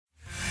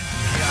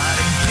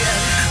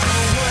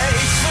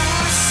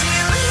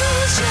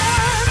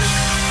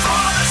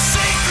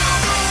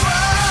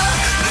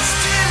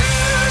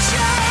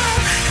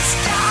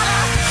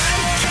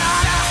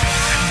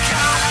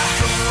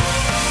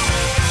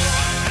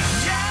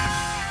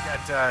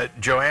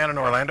Joanne in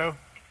Orlando?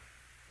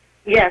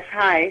 Yes,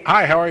 hi.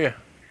 Hi, how are you?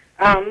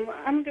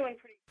 I'm doing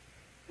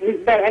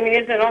pretty. But, I mean,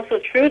 isn't it also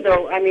true,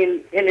 though, I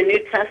mean, in the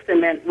New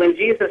Testament, when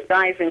Jesus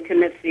dies and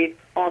commits the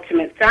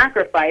ultimate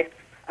sacrifice,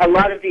 a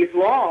lot of these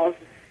laws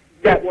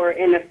that were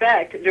in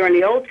effect during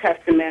the Old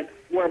Testament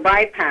were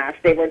bypassed.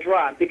 They were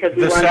dropped because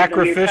we learned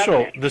the New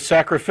Testament. The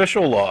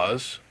sacrificial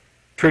laws,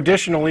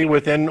 traditionally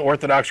within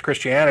Orthodox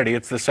Christianity,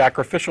 it's the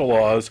sacrificial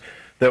laws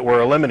that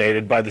were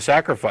eliminated by the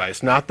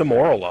sacrifice, not the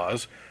moral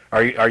laws.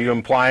 Are you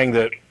implying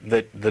that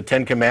the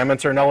Ten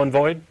Commandments are null and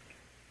void?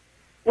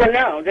 Well,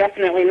 no,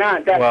 definitely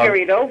not. That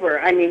carried over.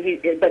 I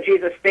mean, but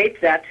Jesus states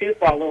that to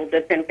follow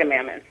the Ten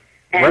Commandments.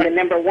 And right. The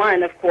number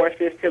one, of course,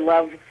 is to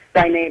love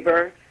thy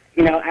neighbor,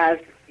 as...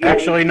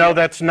 Actually, no,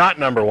 that's not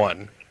number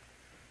one.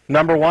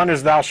 Number one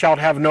is thou shalt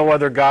have no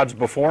other gods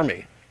before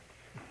me.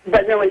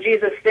 But no, when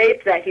Jesus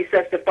states that, he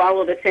says to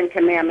follow the Ten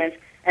Commandments,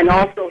 and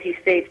also he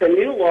states a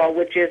new law,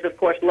 which is, of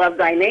course, love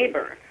thy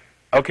neighbor.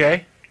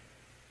 Okay.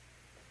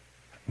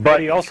 But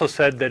he also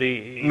said that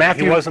he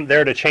wasn't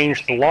there to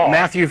change the law.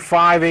 Matthew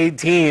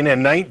 5:18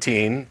 and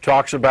 19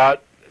 talks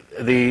about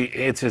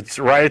it's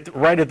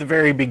right at the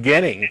very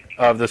beginning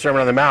of the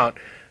Sermon on the Mount,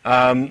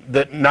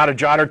 that not a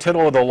jot or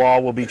tittle of the law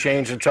will be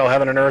changed until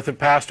heaven and earth have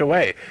passed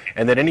away,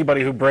 and that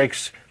anybody who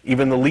breaks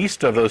even the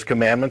least of those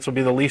commandments will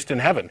be the least in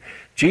heaven.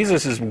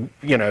 Jesus'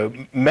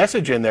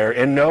 message in there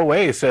in no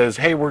way says,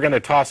 hey, we're going to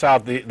toss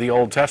out the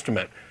Old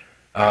Testament.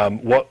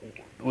 What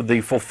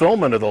the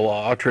fulfillment of the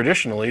law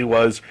traditionally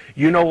was,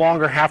 you no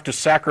longer have to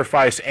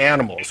sacrifice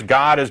animals.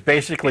 God is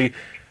basically,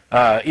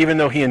 even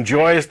though he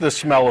enjoys the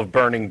smell of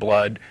burning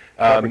blood,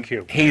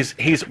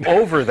 he's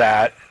over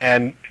that,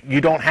 and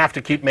you don't have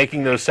to keep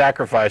making those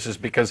sacrifices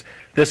because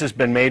this has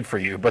been made for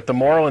you. But the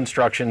moral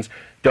instructions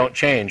don't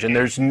change, and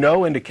there's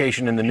no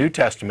indication in the New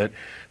Testament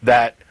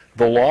that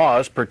the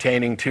laws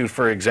pertaining to,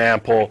 for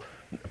example,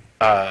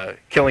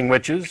 killing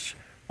witches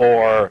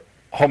or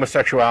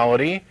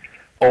homosexuality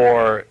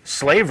or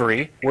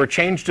slavery were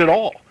changed at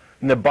all.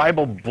 And the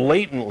Bible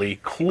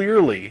blatantly,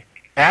 clearly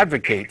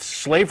advocates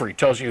slavery,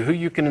 tells you who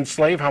you can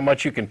enslave, how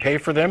much you can pay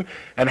for them,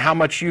 and how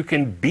much you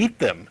can beat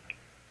them.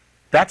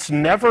 That's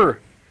never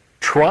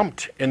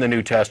trumped in the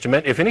New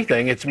Testament. If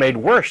anything, it's made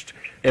worse.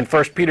 In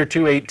 1 Peter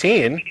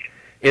 2:18,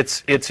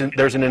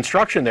 there's an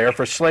instruction there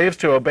for slaves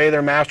to obey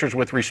their masters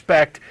with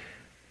respect,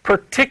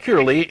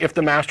 particularly if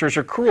the masters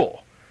are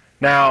cruel.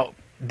 Now,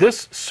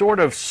 this sort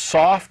of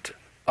soft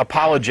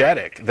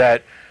apologetic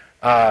that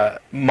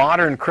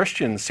modern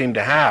Christians seem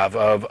to have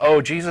of,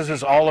 oh, Jesus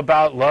is all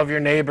about love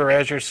your neighbor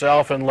as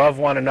yourself and love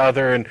one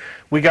another, and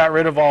we got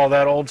rid of all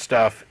that old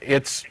stuff.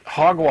 It's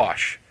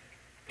hogwash.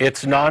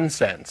 It's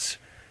nonsense.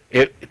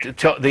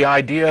 The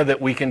idea that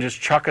we can just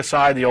chuck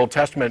aside the Old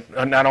Testament,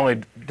 not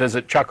only does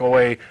it chuck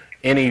away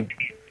any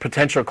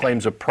potential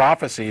claims of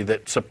prophecy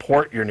that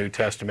support your New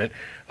Testament,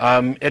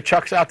 it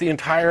chucks out the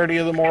entirety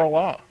of the moral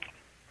law.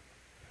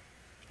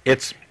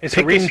 It's pick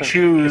and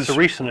choose. It's a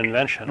recent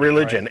invention.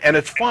 Religion, right? And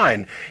it's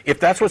fine if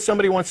that's what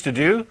somebody wants to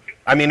do.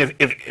 I mean,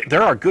 if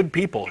there are good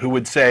people who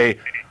would say,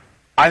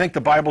 I think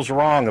the Bible's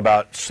wrong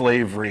about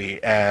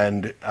slavery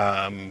and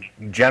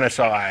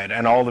genocide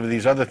and all of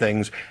these other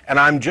things, and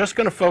I'm just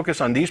going to focus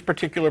on these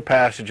particular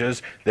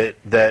passages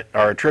that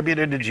are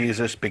attributed to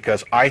Jesus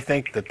because I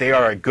think that they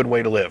are a good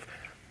way to live.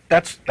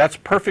 That's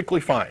perfectly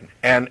fine,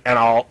 and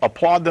I'll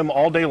applaud them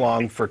all day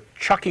long for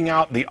chucking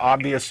out the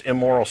obvious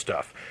immoral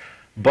stuff.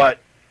 But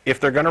if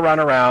they're going to run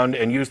around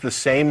and use the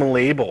same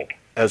label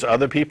as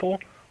other people,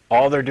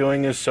 all they're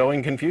doing is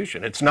sowing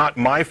confusion. It's not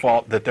my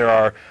fault that there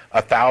are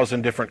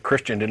 1,000 different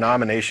Christian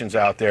denominations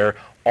out there.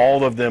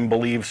 All of them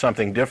believe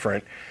something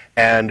different,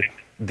 and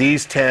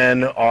these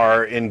 10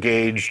 are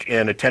engaged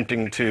in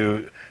attempting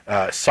to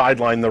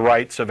sideline the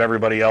rights of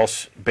everybody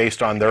else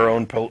based on their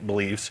own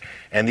beliefs,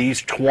 and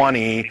these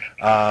 20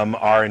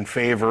 are in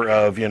favor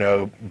of,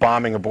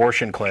 bombing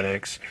abortion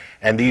clinics,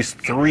 and these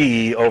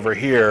 3 over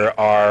here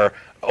are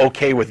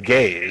okay with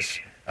gays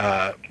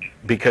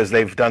because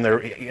they've done their,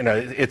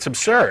 it's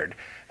absurd.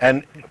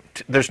 And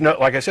there's no,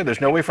 like I said,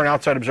 there's no way for an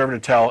outside observer to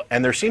tell,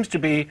 and there seems to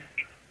be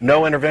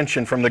no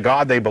intervention from the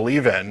God they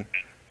believe in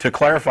to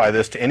clarify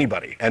this to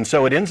anybody. And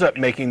so it ends up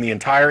making the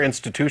entire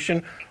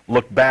institution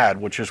look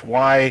bad, which is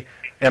why,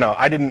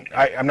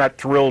 I'm not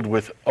thrilled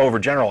with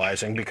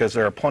overgeneralizing because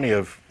there are plenty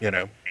of,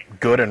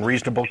 good and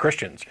reasonable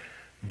Christians.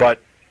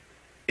 But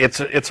it's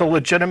a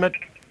legitimate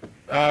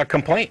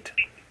complaint.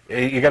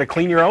 You got to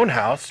clean your own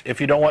house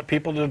if you don't want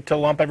people to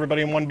lump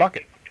everybody in one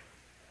bucket.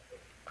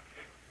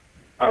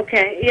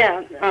 Okay,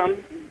 yeah,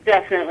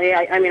 definitely.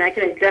 I mean, I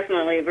can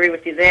definitely agree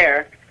with you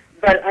there.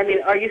 But, I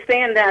mean, are you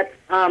saying that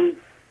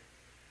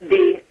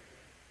the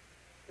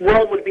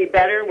world would be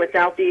better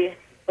without the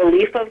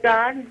belief of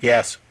God?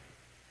 Yes.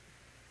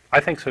 I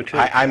think so, too.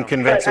 I'm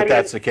convinced that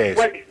that's the case.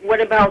 What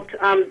about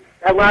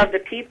a lot of the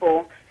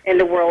people in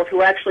the world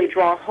who actually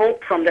draw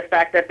hope from the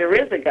fact that there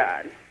is a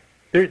God?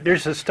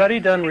 There's a study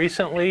done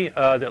recently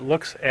that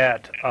looks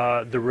at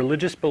the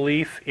religious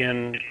belief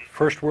in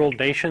first world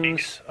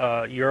nations,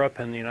 Europe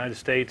and the United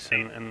States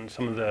and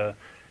some of the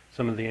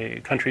some of the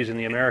countries in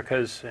the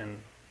Americas and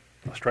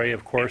Australia,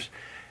 of course.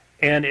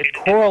 And it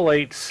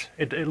correlates,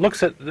 it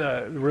looks at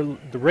the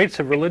rates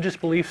of religious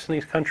beliefs in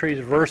these countries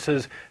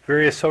versus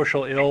various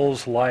social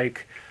ills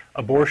like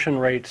abortion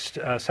rates,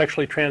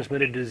 sexually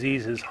transmitted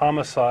diseases,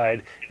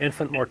 homicide,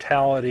 infant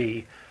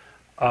mortality,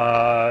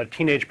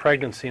 teenage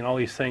pregnancy, and all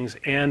these things.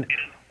 And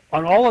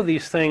on all of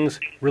these things,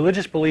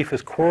 religious belief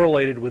is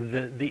correlated with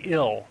the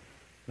ill.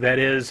 That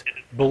is,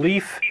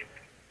 belief...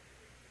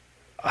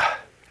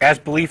 As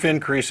belief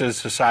increases,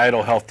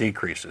 societal health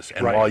decreases.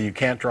 And Right. while you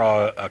can't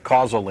draw a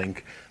causal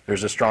link,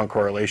 there's a strong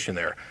correlation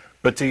there.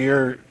 But to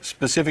your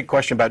specific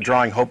question about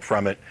drawing hope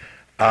from it,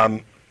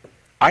 I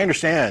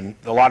understand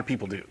a lot of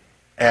people do.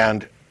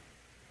 And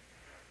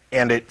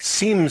it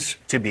seems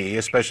to be,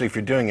 especially if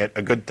you're doing it,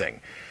 a good thing.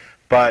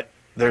 But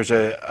there's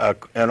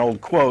an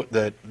old quote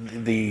that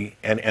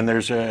and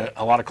there's a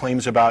lot of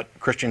claims about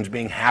Christians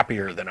being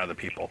happier than other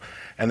people.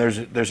 And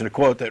there's a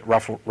quote that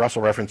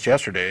Russell referenced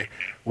yesterday,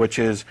 which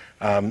is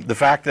the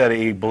fact that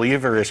a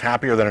believer is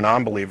happier than a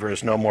non-believer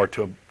is no more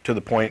to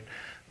the point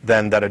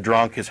than that a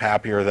drunk is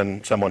happier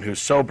than someone who's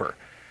sober.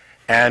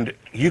 And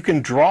you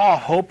can draw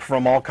hope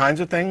from all kinds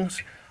of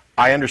things.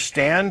 I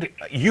understand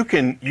you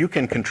can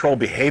control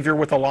behavior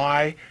with a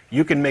lie.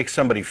 You can make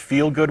somebody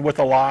feel good with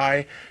a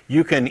lie.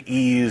 You can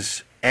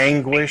ease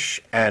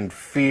anguish and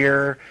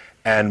fear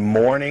and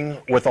mourning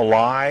with a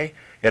lie.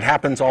 It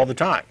happens all the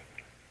time.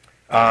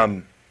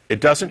 It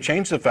doesn't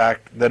change the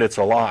fact that it's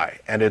a lie.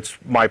 And it's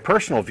my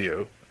personal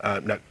view.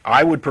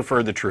 I would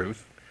prefer the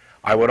truth.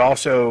 I would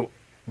also,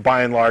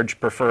 by and large,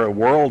 prefer a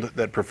world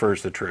that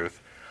prefers the truth.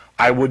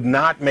 I would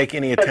not make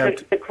any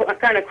attempt... But to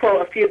kind of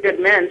quote a few good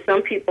men,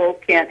 some people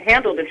can't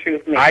handle the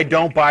truth. Maybe. I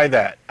don't buy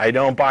that. I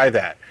don't buy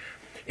that.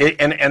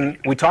 And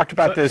we talked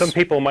about this... Some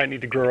people might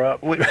need to grow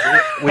up.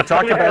 We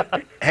talked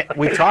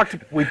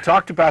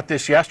about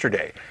this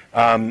yesterday.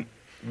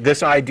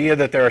 This idea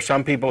that there are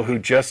some people who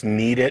just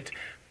need it.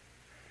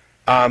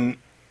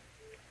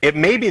 It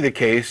may be the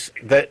case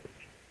that...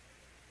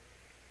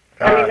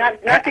 I mean,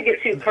 not to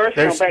get too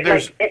personal, but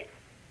like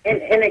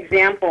an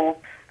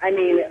example, I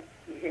mean...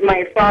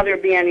 My father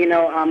being,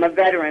 a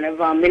veteran of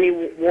many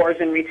wars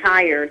and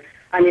retired,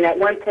 I mean, at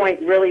one point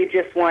really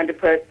just wanted to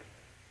put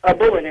a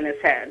bullet in his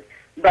head.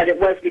 But it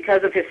was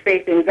because of his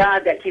faith in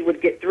God that he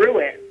would get through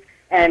it.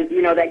 And,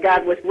 that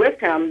God was with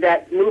him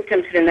that moved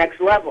him to the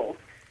next level.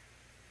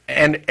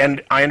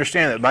 And I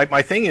understand that.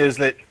 My thing is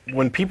that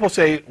when people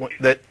say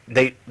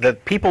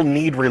that people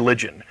need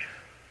religion,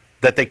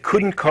 that they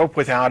couldn't cope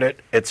without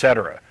it,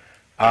 etc.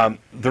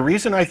 The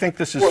reason I think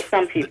this is... Well,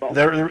 some people.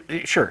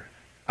 Sure.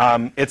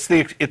 It's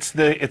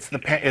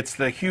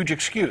the huge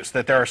excuse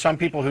that there are some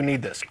people who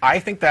need this. I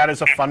think that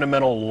is a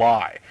fundamental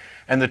lie.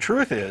 And the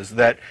truth is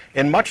that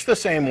in much the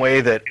same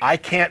way that I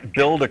can't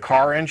build a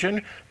car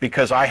engine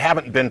because I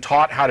haven't been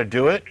taught how to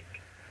do it,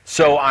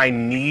 so I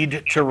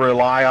need to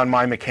rely on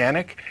my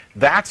mechanic,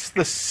 that's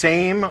the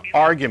same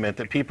argument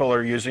that people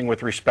are using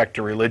with respect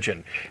to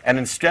religion. And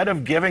instead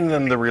of giving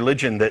them the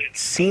religion that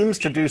seems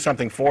to do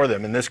something for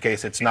them, in this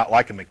case it's not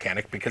like a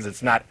mechanic because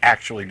it's not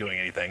actually doing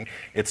anything,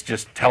 it's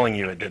just telling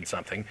you it did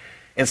something.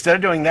 Instead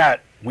of doing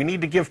that, we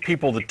need to give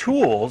people the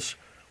tools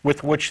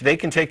with which they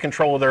can take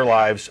control of their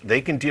lives,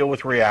 they can deal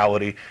with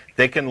reality,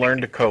 they can learn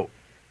to cope.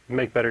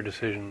 Make better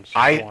decisions.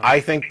 I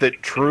think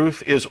that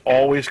truth is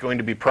always going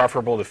to be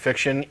preferable to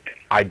fiction.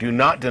 I do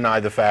not deny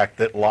the fact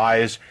that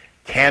lies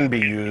can be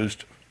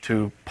used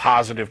to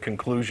positive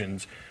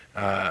conclusions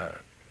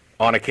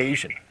on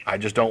occasion. I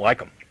just don't like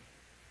them.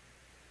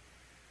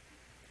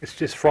 It's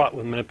just fraught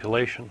with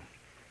manipulation.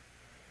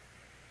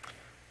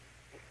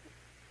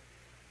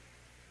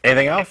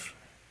 Anything else?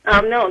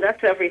 No,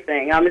 that's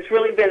everything. It's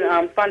really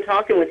been fun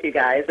talking with you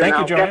guys. Thank and you,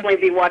 I'll Joanne.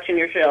 definitely be watching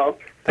your show.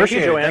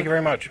 Appreciate it. Joanne. Thank you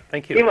very much.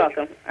 Thank you. You're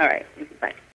welcome. All right. Bye.